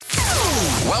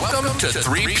Welcome to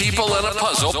Three People in a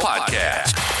Puzzle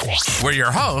podcast, where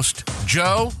your host,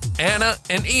 Joe, Anna,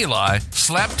 and Eli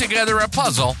slap together a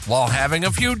puzzle while having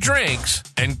a few drinks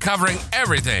and covering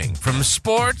everything from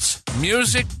sports,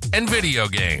 music, and video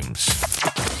games.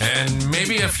 And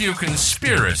maybe a few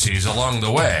conspiracies along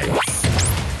the way.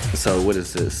 So what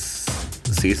is this?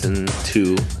 Season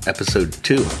 2, episode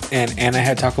 2. And Anna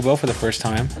had Taco Bell for the first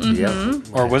time. Yep.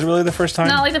 Or was it really the first time?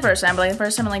 Not like the first time, but like the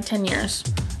first time in like 10 years.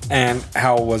 And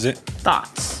how was it?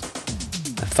 Thoughts?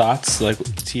 Like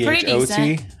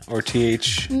T-H-O-T? Or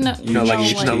T-H... No,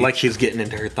 Like she's getting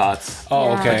into her thoughts. Oh,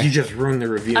 Yeah. okay. Like you just ruined the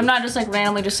review. I'm not just like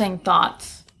randomly just saying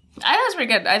thoughts. I think it's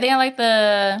pretty good. I think I like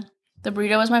the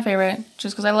burrito was my favorite,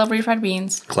 just because I love refried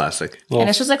beans. Classic. Well, And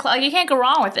it's just like you can't go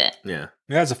wrong with it. Yeah.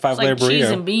 yeah, it's a It's 5-layer like burrito. cheese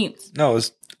and beans. No, it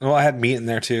was... Well, I had meat in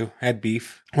there, too. I had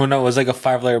beef. Well, no, it was like a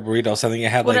 5-layer burrito, so I think it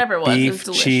had Whatever it like was, it beef, was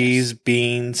delicious. cheese,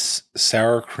 beans,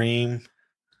 sour cream.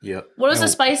 Yep. What was No.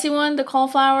 the spicy one? The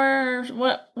cauliflower?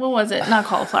 What was it? Not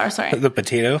cauliflower, sorry. The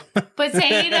potato. Potato. I was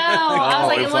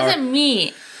like, it Cauliflower. wasn't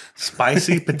meat.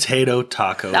 Spicy potato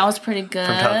taco That was pretty good.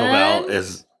 from Taco Bell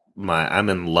is I'm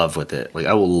in love with it. Like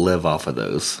I will live off of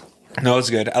those. No, it's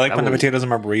good. I like putting the will- potatoes in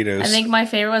my burritos. I think my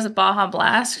favorite was a Baja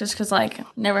Blast, just because like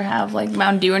never have like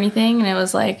Mountain Dew or anything, and it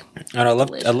was like, And I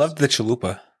loved delicious. the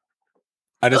chalupa.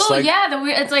 I just oh like yeah,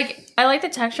 it's like I like the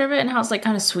texture of it and how it's like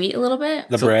kind of sweet a little bit.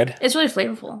 the bread. It's really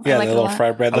flavorful. Yeah, I like the it a little lot.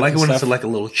 fried bread. I like it looking when stuff. it's like a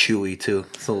little chewy too.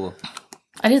 It's a little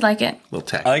I did like it.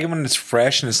 tacky. I like it when it's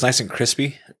fresh and it's nice and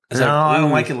crispy. It's No, like, I don't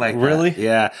ooh, like it like really. that.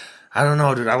 Yeah. I don't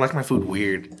know, dude. I like my food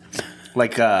weird.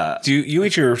 Like Do you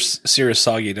eat your cereal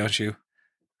soggy? Don't you?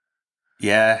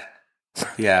 yeah.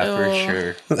 Yeah, for Ooh.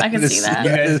 sure. I can see that.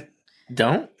 You guys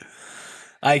don't?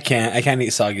 I can't. I can't eat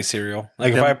soggy cereal.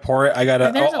 Like if Yeah. I pour it, I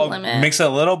gotta There's a I'll limit. mix it a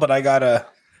little, but I gotta.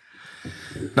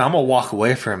 No, I'm gonna walk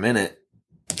away for a minute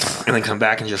and then come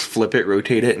back and just flip it,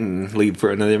 rotate it, and leave for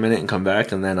another minute and come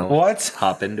back, and then I'll What?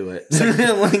 hop into it.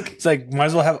 Like, It's like might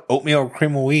as well have oatmeal or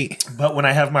cream of wheat. but when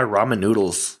I have my ramen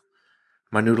noodles,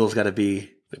 my noodles got to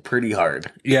be pretty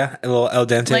hard. Yeah, a little al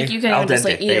dente. Like you can Al even just dente,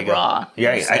 like eat there you it go. raw.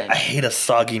 Yeah, Just, I like- hate a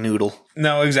soggy noodle.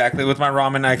 No, exactly. With my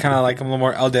ramen, I kind of like them a little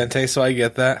more al dente, so I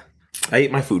get that I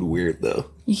eat my food weird though.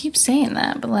 you keep saying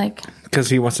that, but like, because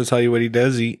he wants to tell you what he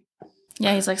does eat.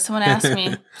 yeah, he's like, someone asked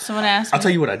me. Someone asked me. I'll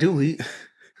tell you what I do eat.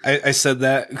 I said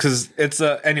that because it's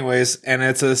anyways, and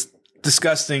it's a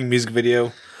disgusting music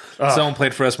video. Someone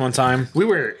played for us one time. We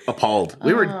were appalled.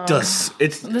 We were just.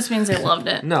 It's This means they loved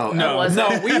it. no, No,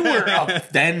 no. We were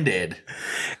offended.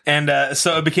 And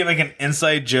so it became like an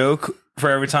inside joke for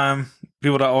every time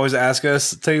people would always ask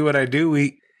us, tell you what I do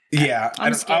eat. Yeah.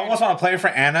 I'm I scared. almost want to play it for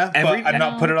Anna, Every- but I've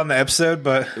not put it on the episode,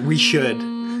 but We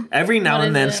should. Every now what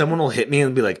and is then, it? someone will hit me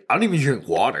and be like, "I don't even drink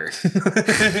water,"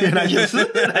 and I just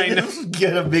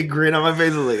get a big grin on my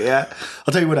face. I'm like, "Yeah,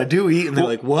 I'll tell you what I do eat," and they're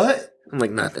like, "What?" I'm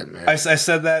like, "Nothing, man." I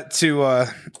said that to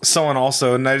someone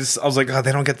also, and I was like, oh,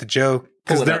 they don't get the joke.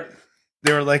 Because Pull it up.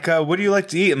 they were like, what do you like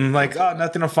to eat? And I'm like, oh,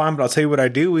 nothing, I'm fine, but I'll tell you what I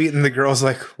do eat. And the girl's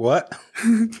like, what?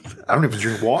 I don't even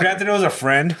drink water. Granted, it was a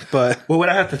friend, but What would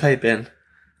I have to type in?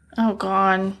 Oh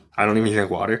god. I don't even drink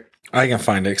water. I can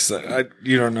find it. 'Cause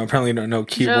you don't know, apparently you don't know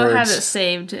Joe has it keywords.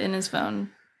 saved in his phone.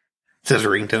 It says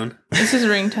ringtone. This is a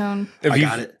ringtone. If I you-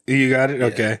 got it. You got it?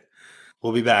 Okay.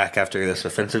 We'll be back after this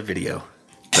offensive video.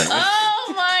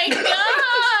 Oh my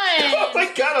god!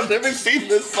 my god, I've never seen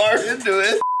this far into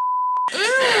it.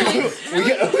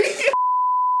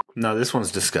 No, this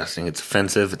one's disgusting. It's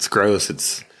offensive. It's gross.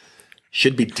 It's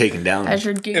should be taken down. As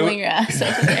you're giggling your ass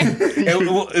over there.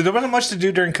 There wasn't much to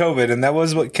do during COVID, and that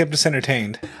was what kept us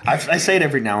entertained. I say it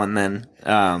every now and then,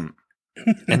 and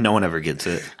no one ever gets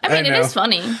it. I mean, I it know. is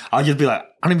funny. I'll just be like,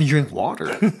 I don't even drink water.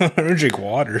 I don't drink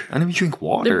water. I don't even drink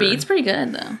water. The beat's pretty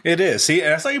good though. It is. See,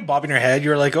 and I saw you bobbing your head. You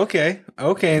were like, okay,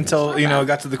 until it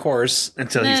got to the chorus.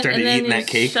 Until you started eating that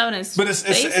cake. Shoving his But it's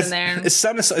face in there. it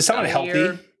sounded healthy.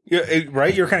 weird.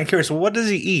 Right? You're kind of curious. Well, what does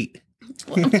he eat?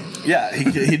 Yeah,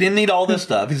 he didn't eat all this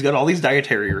stuff. He's got all these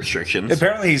dietary restrictions.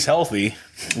 Apparently, he's healthy.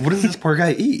 What does this poor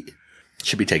guy eat?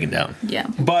 Should be taken down. Yeah.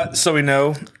 But so we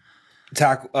know,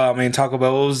 Taco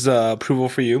Bell's approval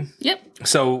for you. Yep.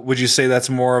 So would you say that's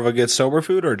more of a good sober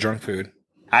food or drunk food?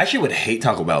 I actually would hate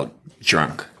Taco Bell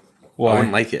drunk. Why? I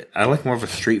wouldn't like it. I like more of a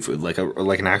street food, like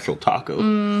an actual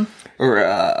taco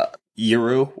or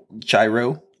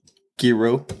gyro.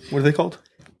 What are they called?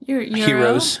 You're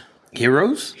Heroes,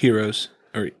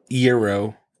 or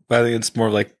Euro. But I think it's more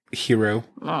like hero.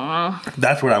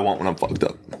 That's what I want when I'm fucked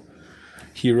up.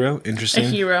 Hero, A interesting.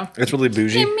 hero. It's really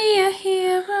bougie. Give me a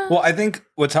hero. Well, I think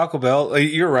with Taco Bell,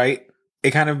 you're right.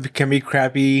 It kind of can be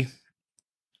crappy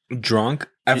drunk.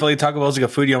 I feel like Taco Bell's like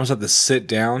a food you almost have to sit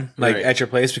down Right. at your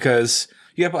place because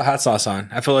You gotta put hot sauce on.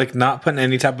 I feel like not putting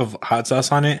any type of hot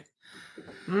sauce on it.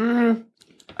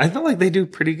 I feel like they do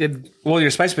pretty good. Well, your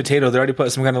spiced potato, they already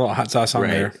put some kind of little hot sauce on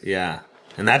there. Yeah.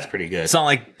 And that's pretty good. It's not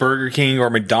like Burger King or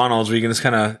McDonald's where you can just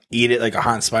kind of eat it like a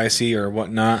hot and spicy or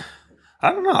whatnot.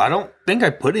 I don't know. I don't think I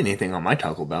put anything on my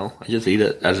Taco Bell. I just eat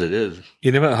it as it is.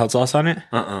 You didn't put hot sauce on it?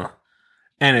 Uh-uh.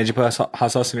 And did you put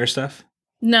hot sauce in your stuff?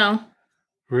 No.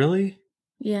 Really?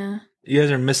 Yeah. You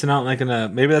guys are missing out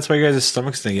maybe that's why you guys'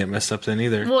 stomachs didn't get messed up then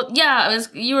either. Well, yeah,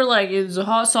 you were like, it's a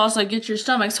hot sauce that gets your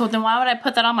stomach. So then why would I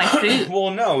put that on my food?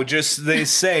 Well, no, just they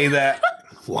say that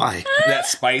Why? that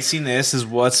spiciness is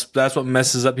that's what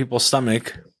messes up people's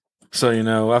stomach. So,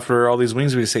 after all these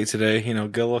wings we ate today,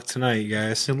 good luck tonight, you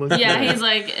guys. Yeah, he's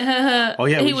like, Oh,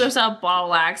 yeah, he whips out bottle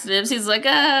laxatives. He's like,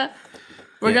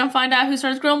 we're going to find out who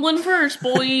starts grumbling first,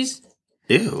 boys.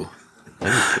 Ew.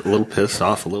 I'm a little pissed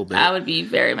off a little bit. I would be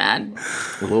very mad.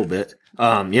 A little bit.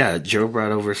 Yeah, Joe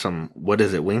brought over some, what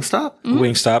is it, Wingstop? Mm-hmm.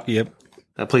 Wingstop, yep.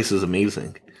 That place is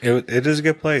amazing. It is a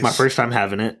good place. My first time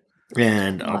having it,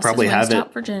 and I'll probably have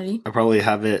it. Virginity. I'll probably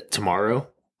have it tomorrow.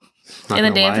 Not And the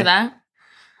gonna day lie. after that?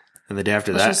 And the day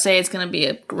after Let's that. just say it's going to be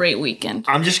a great weekend.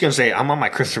 I'm just going to say I'm on my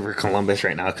Christopher Columbus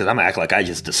right now because I'm going to act like I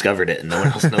just discovered it and no one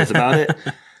else knows about it.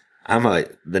 I'm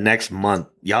like, the next month,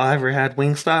 y'all ever had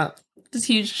Wingstop? This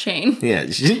huge chain. Yeah,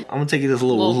 I'm going to take you to this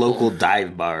little local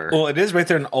dive bar. Well, it is right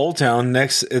there in Old Town.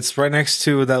 It's right next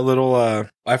to that little,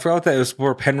 I forgot what that is,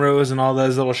 where Penrose and all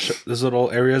those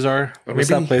little areas are. What's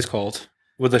Maybe- that place called?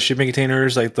 With the shipping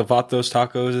containers, like the Vatos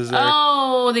Tacos is there.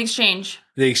 Oh, the exchange.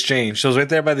 The Exchange. So it's right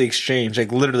there by the Exchange,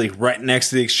 like literally right next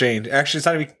to the Exchange. Actually, it's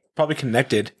not even probably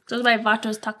connected. So it's by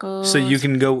Vatos Tacos. So you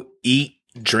can go eat,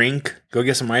 drink, go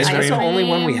get some ice Is that cream. the only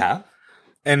one we have?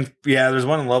 And yeah, there's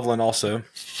one in Loveland also.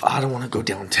 I don't want to go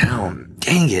downtown.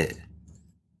 Dang it.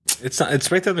 It's not.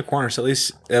 It's right there in the corner. So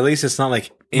at least it's not like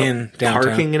in downtown.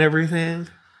 Parking and everything.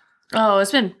 Oh,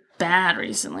 it's been bad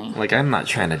recently. Like, I'm not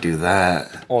trying to do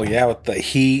that. Oh yeah, with the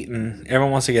heat and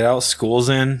everyone wants to get out. School's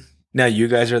in. Now you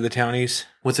guys are the townies.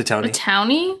 What's a A townie?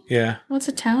 townie? Yeah. What's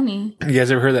a townie? You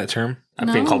guys ever heard that term?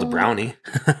 I've been called a No. brownie.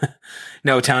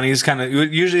 No, townies kind of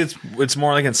usually it's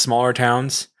more like in smaller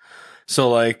towns. So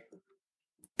like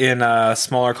in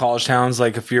smaller college towns,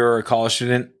 like if you're a college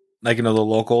student, like the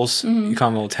locals, you call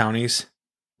them little townies,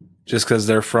 just because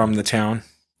they're from the town.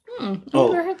 I've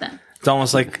Oh. never heard that. It's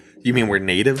almost like, You mean we're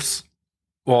natives?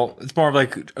 well, it's more of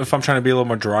like if I'm trying to be a little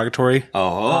more derogatory.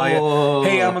 Oh. Yeah.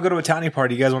 Hey, I'm gonna go to a townie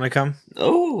party. You guys want to come?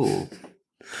 Oh.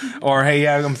 Or hey,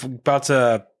 yeah, I'm about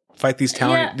to fight these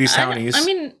townies. I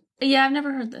mean, yeah, I've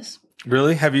never heard this.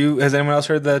 Really? Has anyone else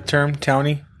heard the term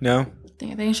townie? No.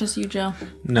 I think it's just you, Joe.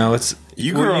 No, it's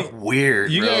You grew up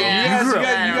weird, You bro. guys, Yeah. you grew guys,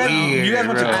 up you guys, weird, you guys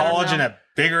went to bro. college in a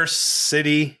bigger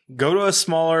city. Go to a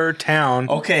smaller town.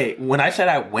 Okay, when I said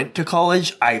I went to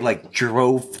college, I like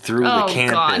drove through Oh, the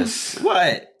campus.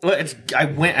 What? Well, I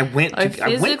went I there.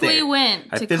 physically went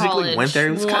I to physically college went there.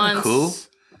 It was kind of once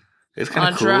cool. It was kind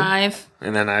on of a cool. drive.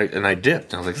 And then I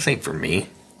dipped. I was like, this ain't for me.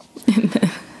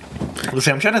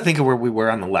 Listen, I'm trying to think of where we were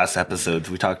on the last episodes.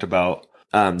 We talked about.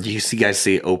 Do you guys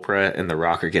see Oprah and The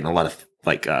Rock are getting a lot of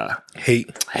like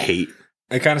Hate. hate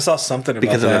I kind of saw something about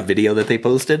because of a that. video that they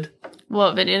posted?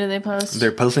 What video did they post?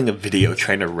 They're posting a video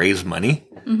trying to raise money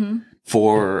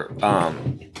for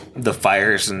the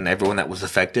fires and everyone that was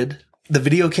affected. The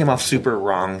video came off super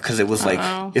wrong because it was like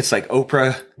it's like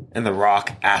Oprah and The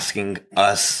Rock asking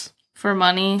us for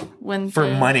money when for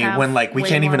they money have when like we way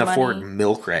can't even more afford money.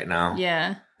 milk right now.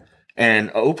 Yeah. And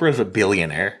Oprah's a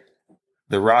billionaire.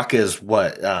 The Rock is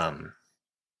what?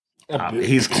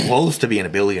 He's close to being a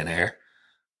billionaire.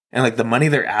 And like the money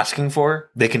they're asking for,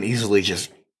 they can easily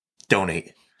just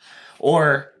donate.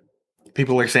 Or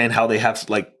people are saying how they have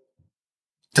like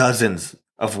dozens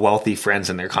of wealthy friends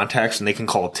in their contacts and they can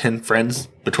call 10 friends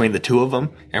between the two of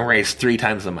them and raise 3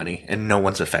 times the money and no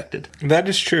one's affected. That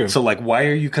is true. So like, why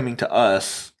are you coming to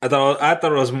us? I thought it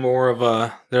was more of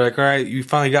a. They're like, all right, you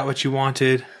finally got what you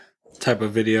wanted, type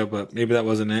of video, but maybe that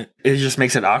wasn't it. It just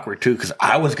makes it awkward too, because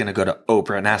I was going to go to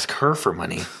Oprah and ask her for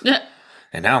money.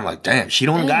 And now I'm like, damn, she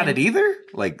don't got it either?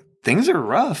 Like, things are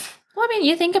rough. Well, I mean,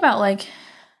 you think about like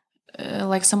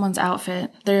someone's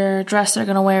outfit, their dress they're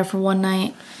gonna wear for one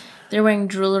night. They're wearing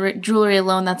jewelry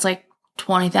alone that's like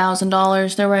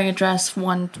 $20,000. They're wearing a dress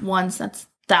once that's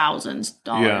 $thousands.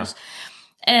 Yeah.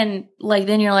 And like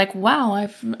then you're like, wow,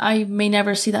 I may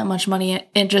never see that much money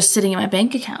in just sitting in my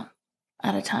bank account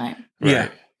at a time. Yeah.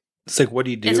 It's like, what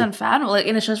do you do? It's unfathomable. Like,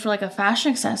 and it's just for like a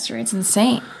fashion accessory. It's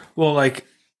insane. Well, like,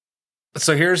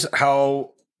 so here's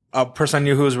how a person I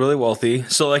knew who was really wealthy.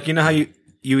 So, like, you know how you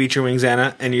eat your wings,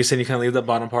 Anna, and you said you kind of leave the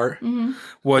bottom part? Mm-hmm.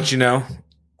 What,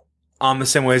 I'm the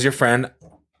same way as your friend.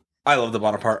 I love the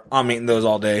bottom part. I'm eating those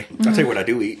all day. I'll tell you what I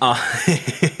do eat.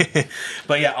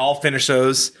 But yeah, I'll finish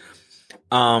those.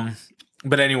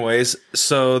 But anyways,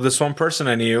 so this one person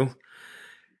I knew,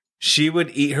 she would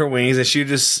eat her wings and she would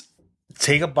just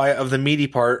take a bite of the meaty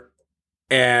part,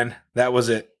 and that was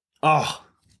it. Oh,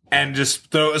 and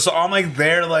just throw. So I'm like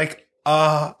there, like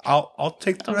I'll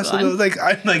take the rest of those. Like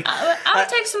I'm like I'll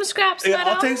take some scraps. Yeah,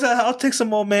 I'll take some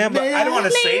more, man. But I don't want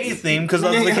to say anything because I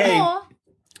was like, hey,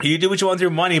 you do what you want with your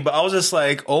money. But I was just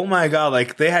like, oh my god,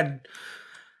 like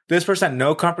this person had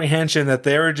no comprehension that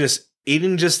they were just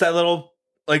eating just that little,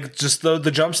 like just the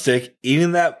drumstick,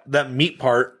 eating that meat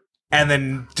part, and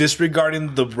then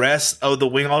disregarding the rest of the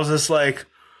wing. I was just like,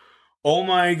 oh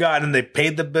my god. And they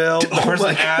paid the bill. The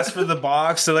person asked for the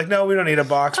box. They're like, no, we don't need a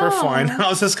box. We're fine. I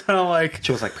was just kind of like,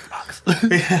 she was like, box.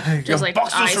 Just like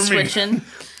eye switching.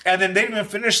 And then they didn't even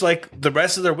finish like the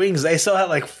rest of their wings. They still had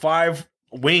like 5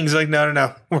 wings. Like,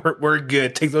 no, we're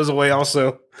good. Take those away.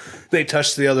 Also, they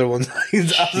touched the other ones. I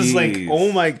was just like,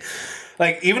 oh my,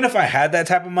 like even if I had that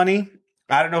type of money,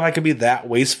 I don't know if I could be that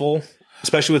wasteful,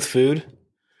 especially with food.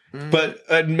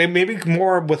 But maybe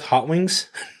more with hot wings.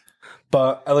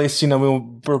 But at least,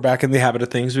 we're back in the habit of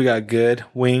things. We got good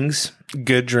wings,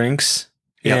 good drinks.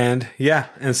 Yep. And yeah.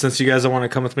 And since you guys don't want to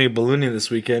come with me ballooning this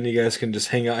weekend, you guys can just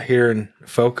hang out here in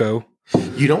Foco.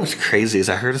 You know what's crazy is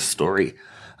I heard a story,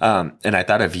 and I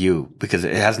thought of you because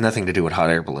it has nothing to do with hot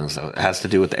air balloons, though. It has to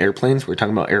do with the airplanes. We're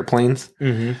talking about airplanes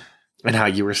and how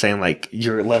you were saying, like,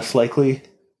 you're less likely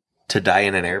to die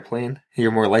in an airplane.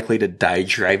 You're more likely to die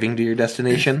driving to your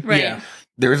destination. Right. Yeah.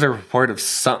 There's a report of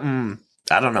something,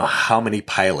 I don't know how many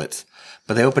pilots,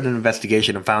 but they opened an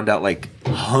investigation and found out like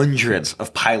hundreds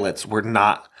of pilots were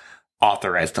not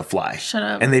authorized to fly. Shut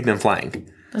up. And they've been flying.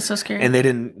 That's so scary. And they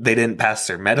didn't pass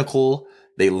their medical.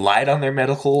 They lied on their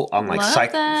medical on like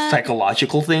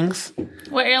psychological things.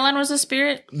 What airline was the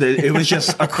Spirit? It was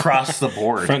just across the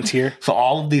board. Frontier. So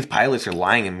all of these pilots are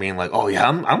lying and being like, "Oh yeah,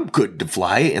 I'm good to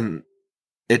fly," and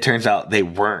it turns out they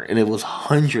weren't, and it was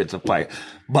hundreds of pilots.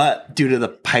 But due to the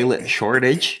pilot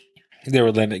shortage, they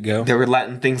were letting it go. They were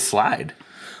letting things slide.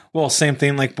 Well, same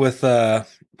thing like with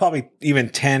probably even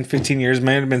 10, 15 years.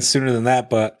 May have been sooner than that,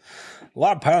 but a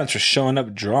lot of pilots are showing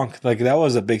up drunk. Like, that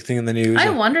was a big thing in the news. I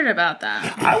wondered about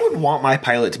that. I would want my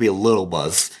pilot to be a little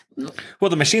buzzed. Well,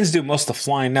 the machines do most of the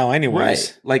flying now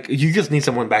anyways. Right. Like, you just need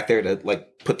someone back there to,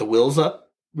 like, put the wheels up,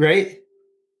 right?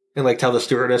 And, like, tell the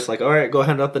stewardess, like, all right, go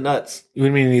hand out the nuts. You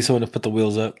mean you need someone to put the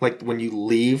wheels up? Like, when you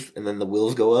leave and then the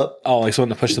wheels go up. Oh, like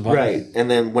someone to push the button. Right.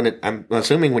 And then I'm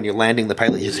assuming when you're landing, the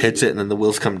pilot just hits it and then the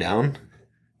wheels come down.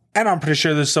 And I'm pretty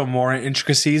sure there's some more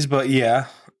intricacies, but yeah.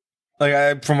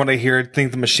 Like, from what I hear, I think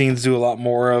the machines do a lot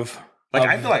more of... Like,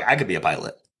 I feel like I could be a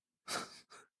pilot.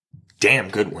 Damn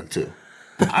good one, too.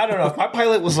 I don't know. If my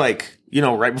pilot was like,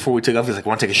 right before we took off, he's like,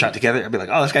 want to take a shot together? I'd be like,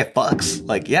 oh, this guy fucks.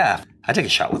 Like, yeah, I'd take a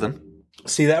shot with him.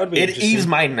 See, that would be It eased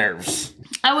my nerves.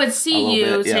 I would see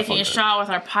you taking a shot with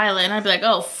our pilot, and I'd be like,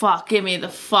 oh, fuck, get me the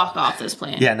fuck off this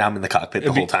plane. Yeah, now I'm in the cockpit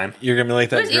the whole time. You're going to be like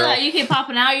that girl. You keep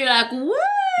popping out, you're like, woo!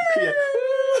 Yeah.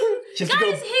 Guys, he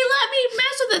let me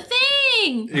mess with the thing!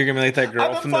 You're going to be like that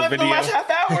girl from the video. The last half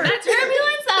hour. That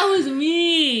turbulence, that was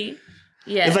me.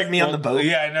 Yeah. It's like me on the boat.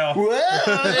 Yeah, I know. Whoa.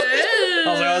 I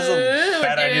was like, that was a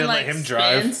bad idea to let him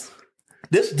drive.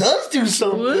 This does do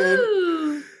something.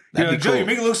 Woo. That'd be cool. You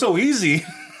make it look so easy.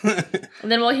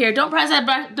 And then we'll hear, don't press that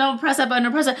button, don't press that button,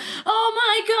 or press it.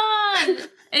 Oh my God.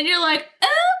 And you're like,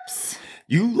 oops.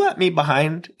 You let me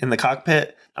behind in the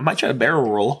cockpit, I might try to barrel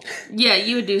roll. Yeah,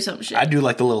 you would do some shit. I'd do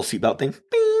like the little seatbelt thing.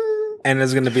 Bing. And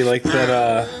it's going to be like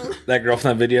that girl from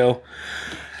that video.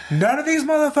 None of these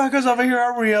motherfuckers over here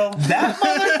are real. That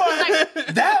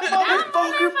motherfucker, that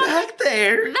motherfucker back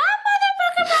there. That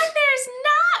motherfucker back there is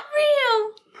not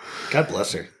real. God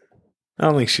bless her. I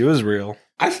don't think she was real.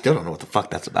 I still don't know what the fuck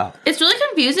that's about. It's really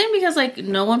confusing because, like,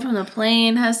 no one from the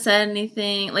plane has said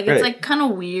anything. Like, it's, like, kind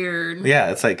of weird.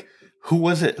 Yeah, it's like, who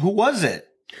was it? Who was it?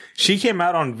 She came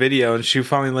out on video and she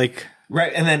finally, like...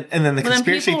 Right, and then the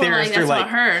conspiracy theorists are like...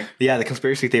 her. Yeah, the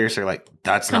conspiracy theorists are like,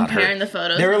 that's not her. Comparing the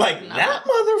photos. They were like, that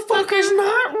motherfucker's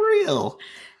not real.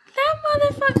 That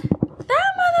motherfucker.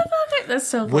 That's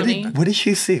so funny. What did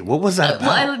she see? What was that about?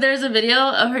 Well, there's a video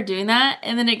of her doing that,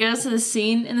 and then it goes to the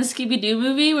scene in the Scooby-Doo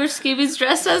movie where Scooby's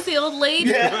dressed as the old lady.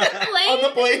 Yeah, on the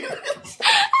plane.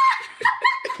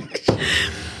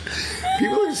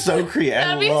 People are so creative.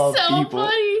 That'd be so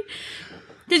funny.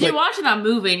 Did you watch that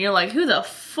movie and you're like, who the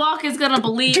fuck is gonna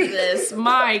believe this?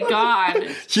 My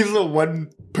God. She's the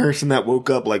one person that woke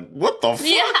up like, what the fuck?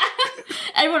 Yeah.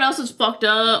 Everyone else was fucked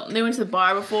up. They went to the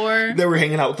bar before. They were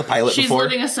hanging out with the pilot She's before.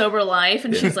 living a sober life,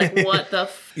 and she's like, what the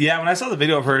Yeah, when I saw the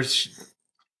video of her,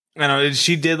 I know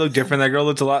she did look different. That girl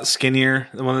looked a lot skinnier.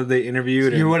 The one that they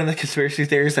interviewed. You're one of the conspiracy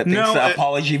theorists that thinks the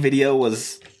apology video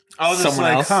was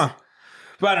someone else. Huh?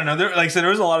 But I don't know. Like I said, there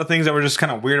was a lot of things that were just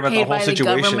kind of weird about the whole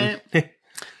situation.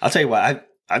 I'll tell you what.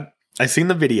 I seen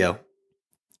the video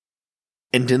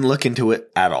and didn't look into it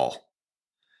at all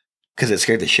because it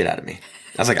scared the shit out of me.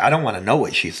 I was like, I don't want to know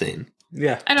what she's saying.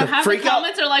 Yeah. I know half the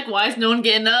comments are like, why is no one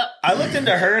getting up? I looked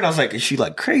into her and I was like, is she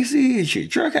like crazy? Is she a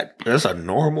drug addict? That's a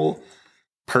normal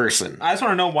person. I just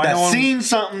want to know why no one seen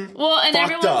something. Well, and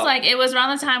everyone's up. like, it was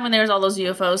around the time when there was all those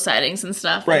UFO sightings and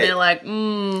stuff. Right. And they're like,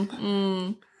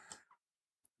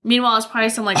 Meanwhile, it's probably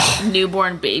some like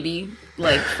newborn baby,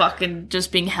 like fucking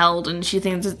just being held, and she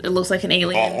thinks it looks like an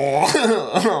alien.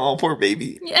 Oh, poor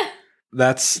baby. Yeah.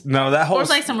 That whole. Or it's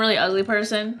like some really ugly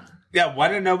person. Yeah, why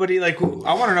did nobody like? I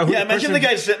want to know who. Yeah, imagine the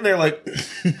guy sitting there like.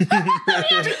 Imagine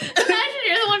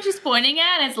you're the one she's pointing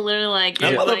at. And it's literally like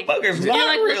that motherfucker's you're not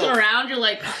like real. looking around. You're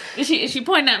like, is she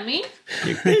pointing at me?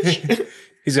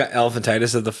 He's got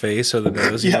elephantitis of the face or the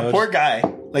nose. Yeah, poor guy.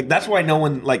 Like that's why no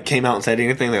one like came out and said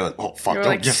anything. They're like, oh fuck, don't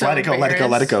like, just so let it go, let it go,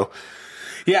 let it go.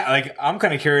 Yeah, like I'm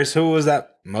kind of curious. Who was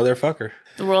that motherfucker?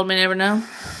 The world may never know.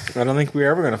 I don't think we're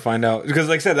ever going to find out because,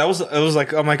 like I said, it was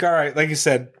like I'm like, all right, like you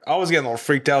said, I was getting a little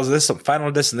freaked out. Is this some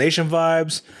Final Destination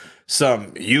vibes,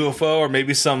 some UFO, or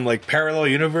maybe some like parallel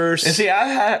universe? And see, I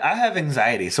have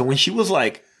anxiety. So when she was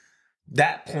like,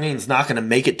 that plane's not going to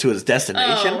make it to its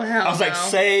destination, I was like,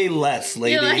 say less,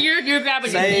 lady. You're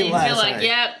grabbing your things. You're like,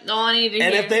 yep, all I need to hear.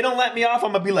 And if they don't let me off,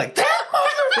 I'm going to be like, that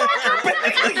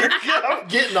motherfucker, I'm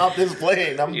getting off this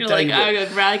plane. You're like, I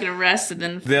would rather get arrested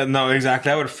than... Yeah, no, exactly.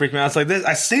 That would freak me out. It's like this.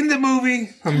 I seen the movie.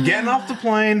 I'm getting off the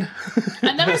plane.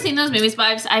 I've never seen those movies,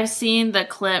 but I've seen the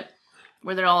clip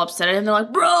where they're all upset and they're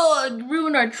like, bro, it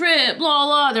ruined our trip, blah,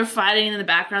 blah. They're fighting in the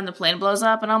background, the plane blows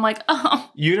up, and I'm like, oh.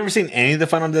 You've never seen any of the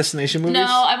Final Destination movies? No,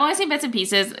 I've only seen bits and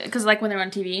pieces, because like when they're on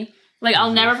TV. Like,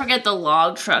 I'll never forget the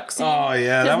log truck scene. Oh,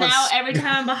 yeah. Because now every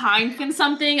time I'm behind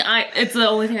something, it's the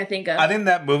only thing I think of. I think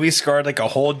that movie scarred like a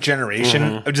whole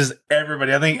generation of just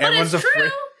everybody. I think everyone's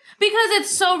afraid. Because it's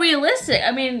so realistic.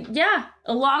 I mean, yeah,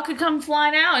 a log could come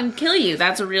flying out and kill you.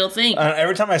 That's a real thing.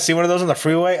 Every time I see one of those on the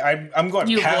freeway, I'm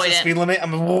going past the speed limit.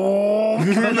 I'm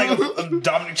like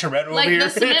Dominic Toretto over here.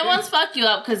 Like the cement ones fuck you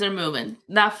up because they're moving.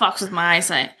 That fucks with my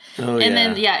eyesight. Oh, and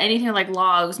then anything like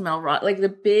logs, metal rod, like the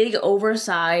big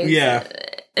oversized. Yeah.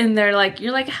 And they're like,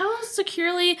 you're like, how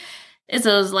securely is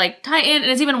those like tightened?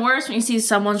 And it's even worse when you see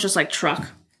someone's just like truck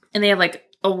and they have like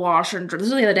a washer and this was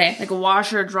the other day, like a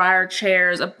washer, dryer,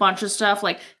 chairs, a bunch of stuff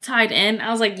like tied in. I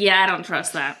was like, yeah, I don't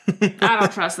trust that. I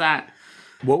don't trust that.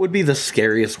 What would be the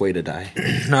scariest way to die?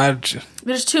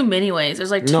 There's too many ways.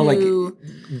 There's like like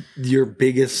your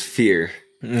biggest fear.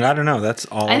 I don't know. That's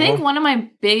all. I think one of my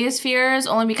biggest fears,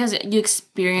 only because you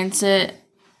experience it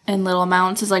in little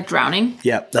amounts, is like drowning.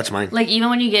 Yeah, that's mine. Like even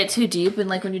when you get too deep and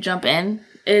like when you jump in,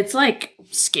 it's like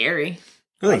scary.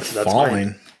 I think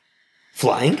falling.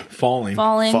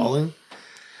 Falling?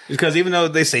 Because even though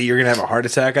they say you're going to have a heart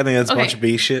attack, I think that's a bunch of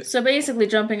B shit. So basically,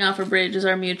 jumping off a bridge is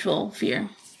our mutual fear.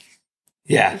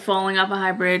 Yeah. You're falling off a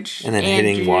high bridge. And then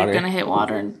hitting water. You're going to hit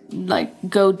water and like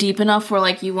go deep enough where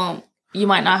like you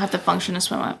might not have to function to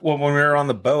swim up. Well, when we were on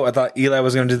the boat, I thought Eli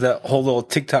was going to do that whole little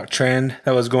TikTok trend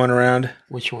that was going around.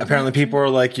 Which one? Apparently people are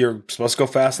like, you're supposed to go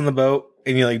fast on the boat.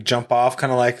 And you like jump off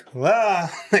kind of like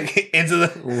into the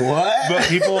what? But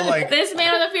people like this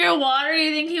man with a fear of water. Do you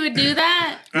think he would do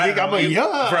that? I think I'm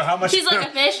a for how much? He's like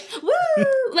a fish. Woo!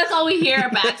 That's all we hear.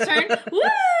 Our backs turn. Woo!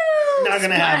 Not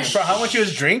gonna happen. For how much he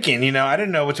was drinking, I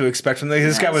didn't know what to expect from this.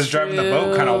 This guy was driving the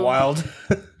boat kind of wild.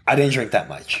 I didn't drink that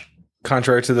much.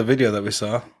 Contrary to the video that we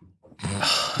saw.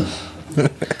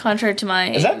 Contrary to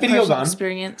my video gone?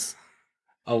 experience.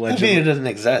 Allegedly. That video doesn't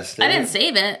exist. I didn't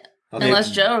save it. Okay.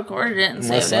 Unless Joe recorded it and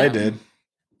saved it. Unless I did.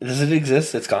 Does it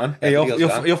exist? It's gone? Hey,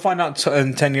 you'll find out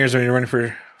in 10 years when you're running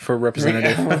for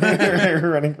representative.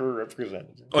 Running for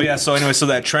representative. Oh, yeah. So anyway, so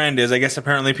that trend is, I guess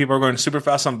apparently people are going super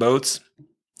fast on boats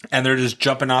and they're just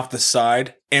jumping off the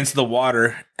side into the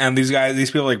water. And these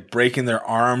people like breaking their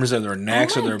arms or their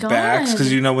necks or their backs.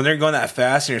 Because, when they're going that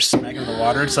fast and you're smacking the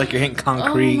water, it's like you're hitting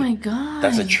concrete. Oh, my God.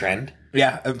 That's a trend?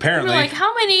 Yeah, apparently. You're like,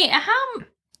 how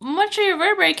much of your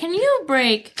vertebrae can you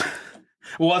break?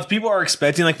 Well, if people are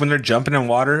expecting, like, when they're jumping in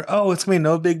water, it's going to be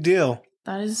no big deal.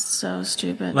 That is so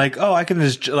stupid. Like, I can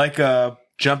just, like,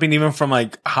 jumping even from,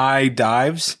 like, high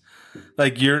dives.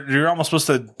 Like, you're almost supposed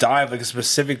to dive, like, a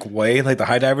specific way, like the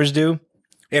high divers do,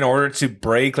 in order to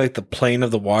break, like, the plane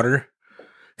of the water.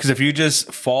 Because if you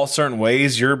just fall certain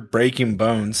ways, you're breaking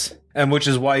bones. And which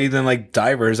is why even, like,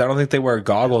 divers, I don't think they wear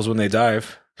goggles when they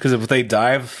dive. Because if they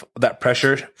dive, that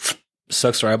pressure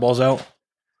sucks their eyeballs out.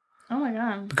 Oh my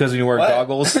god. Because when you wear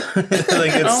goggles,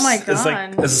 Oh my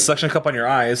God. It's a suction cup on your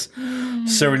eyes.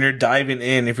 So when you're diving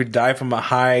in, if you dive from a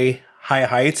high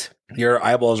height, your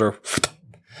eyeballs are.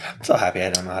 I'm so happy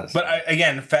I don't know how to. But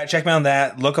again, fact check me on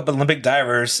that. Look up Olympic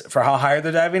divers for how high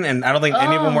they're diving, and I don't think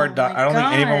any of them wear. I don't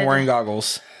think any of them are wearing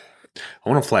goggles. I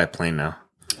want to fly a plane now.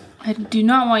 I do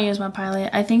not want you as my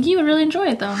pilot. I think you would really enjoy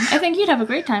it, though. I think you'd have a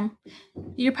great time.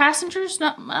 Your passengers,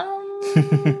 I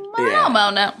don't know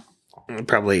about that. I'd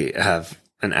probably have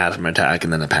an asthma attack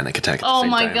and then a panic attack at the Oh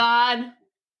same my time. God.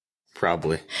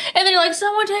 Probably. And then you're like,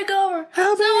 someone take over.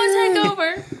 Someone take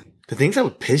over. The things that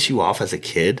would piss you off as a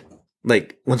kid,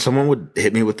 like when someone would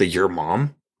hit me with the "your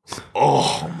mom,"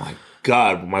 oh my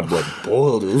God, my blood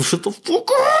boiled. It was, shut the fuck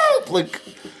up! Like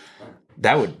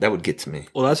that would get to me.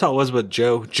 Well, that's how it was with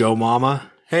Joe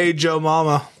Mama. Hey, Joe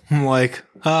Mama. I'm like,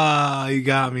 you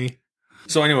got me.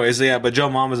 So anyways, yeah, but Joe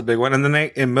Mama's a big one. And then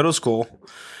in middle school,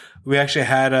 we actually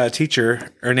had a teacher.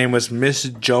 Her name was Miss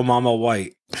Joe Mama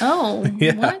White. Oh,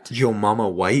 Yeah. what? Yo, Mama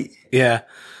White. Yeah.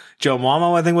 Joe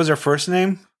Mama, I think, was her first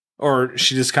name. Or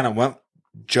she just kind of went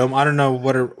Joe. I don't know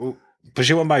what her... But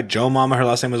she went by Joe Mama. Her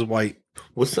last name was White.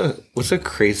 What's the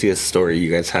craziest story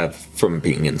you guys have from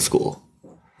being in school?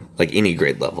 Like any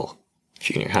grade level?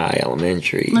 Junior high,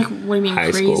 elementary, Like, what do you mean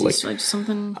high crazy? school. Like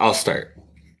something... I'll start.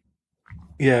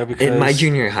 Yeah, because... In my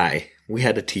junior high, we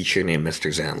had a teacher named Mr.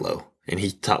 Zanlow, and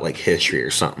he taught like history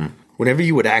or something. Whenever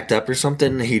you would act up or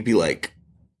something, he'd be like,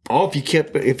 "Oh,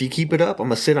 if you keep it up, I'm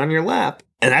gonna sit on your lap,"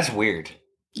 and that's weird.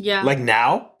 Yeah. Like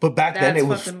now, but back then That's it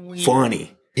was fucking weird.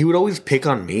 funny. He would always pick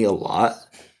on me a lot,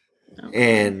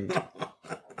 and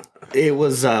it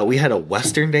was we had a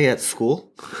Western day at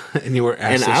school, and you were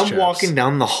and I'm walking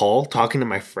down the hall talking to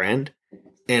my friend.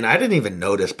 And I didn't even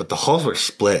notice, but the halls were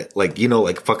split. Like, you know,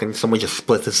 like fucking someone just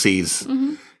split the seats.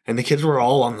 Mm-hmm. And the kids were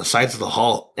all on the sides of the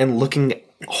hall and looking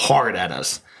hard at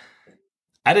us.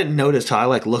 I didn't notice till I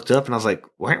like looked up and I was like,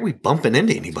 why aren't we bumping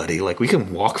into anybody? Like, we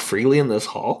can walk freely in this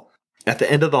hall. At the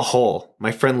end of the hall,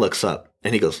 my friend looks up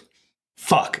and he goes,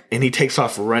 "Fuck." And he takes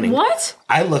off running. What?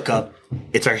 I look up.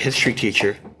 It's our history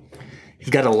teacher.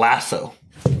 He's got a lasso.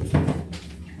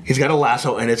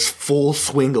 And it's full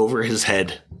swing over his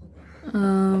head.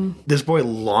 This boy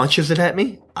launches it at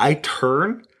me. I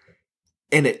turn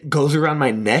and it goes around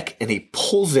my neck and he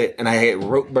pulls it and I get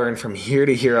rope burn from here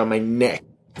to here on my neck.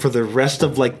 For the rest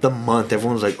of like the month,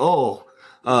 everyone's like, "Oh,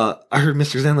 I heard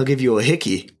Mr. Zenlo give you a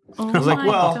hickey." Oh I was like, my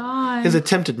 "Well, God. his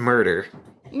attempted murder."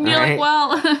 And you're like,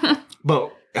 well...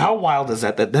 But how wild is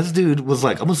that this dude was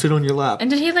like, "I'm gonna sit on your lap." And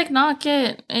did he, like, not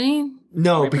get any...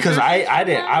 No, because I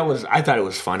didn't. repercussions? I thought it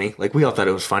was funny. Like, we all thought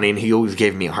it was funny, and he always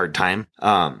gave me a hard time.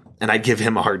 And I'd give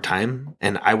him a hard time,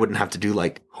 and I wouldn't have to do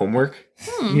like homework,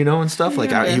 you know, and stuff. Like,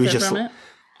 he was just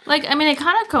Like, I mean, it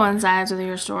kind of coincides with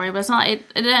your story, but it's not.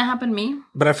 It didn't happen to me.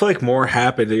 But I feel like more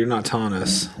happened that you're not telling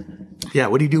us. yeah.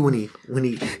 What do you do when he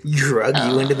drug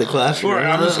you into the classroom?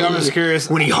 I'm just curious.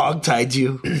 When he hogtied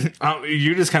you.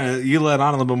 You just kind of, you let on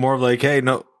a little bit more of like, hey,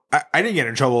 no, I didn't get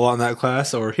in trouble on that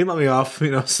class, or he let me off, you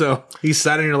know, so he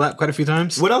sat in your lap quite a few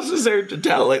times. What else is there to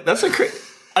tell? Like, that's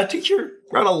a teacher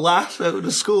brought a lasso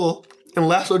to school and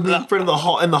lassoed me in front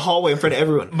of in the hallway in front of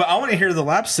everyone. But I want to hear the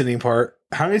lap sitting part.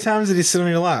 How many times did he sit on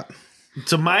your lap?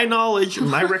 To my knowledge,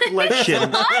 my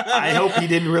recollection, I hope he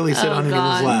didn't really sit on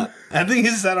anyone's lap. I think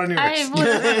he sat on yours.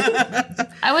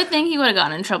 I would think he would have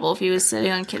gotten in trouble if he was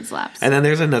sitting on kids' laps. And then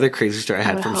there's another crazy story I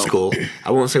had would from hope. school.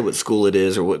 I won't say what school it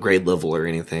is or what grade level or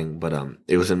anything, but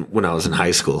it was when I was in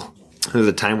high school. There was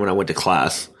a time when I went to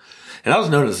class, and I was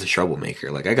known as a troublemaker.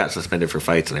 Like, I got suspended for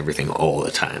fights and everything all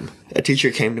the time. A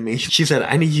teacher came to me. She said,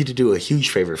 "I need you to do a huge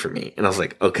favor for me." And I was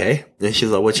like, "Okay." And she's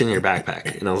like, "What's in your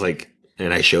backpack?" And I was like,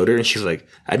 and I showed her, and she's like,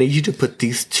 "I need you to put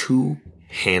these 2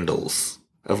 handles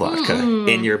of vodka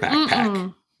in your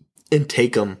backpack and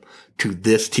take them to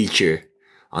this teacher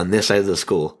on this side of the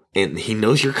school. And he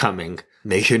knows you're coming.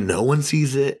 Make sure no one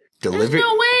sees it. Deliver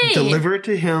it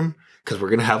to him, because we're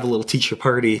going to have a little teacher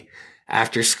party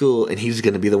after school, and he's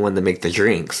going to be the one to make the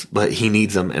drinks. But he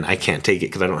needs them, and I can't take it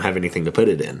because I don't have anything to put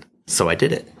it in." So I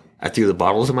did it. I threw the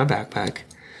bottles in my backpack.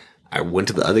 I went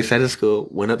to the other side of school,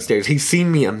 went upstairs. He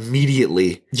seen me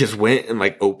immediately, just went and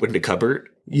like opened a cupboard,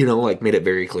 you know, like made it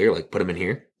very clear, like put him in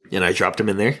here. And I dropped him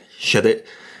in there, shut it,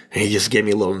 and he just gave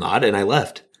me a little nod and I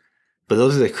left. But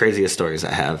those are the craziest stories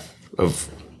I have of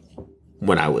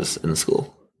when I was in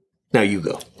school. Now you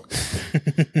go.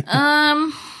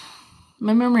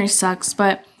 My memory sucks,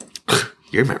 but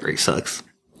Your memory sucks.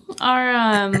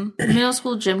 our middle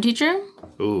school gym teacher,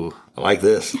 Ooh, I like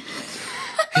this.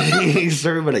 He's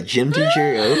talking about a gym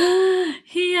teacher. Oh.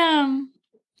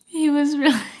 he was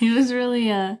really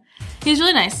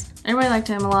nice. Everybody liked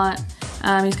him a lot.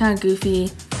 He's kind of goofy.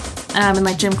 And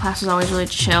like gym class was always really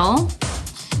chill.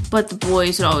 But the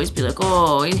boys would always be like,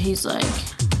 oh, he's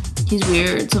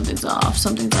weird. Something's off.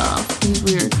 He's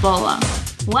weird. Blah, blah.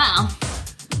 Wow.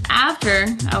 After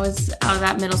I was out of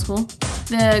that middle school,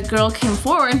 the girl came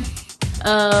forward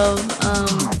of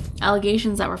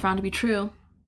allegations that were found to be true.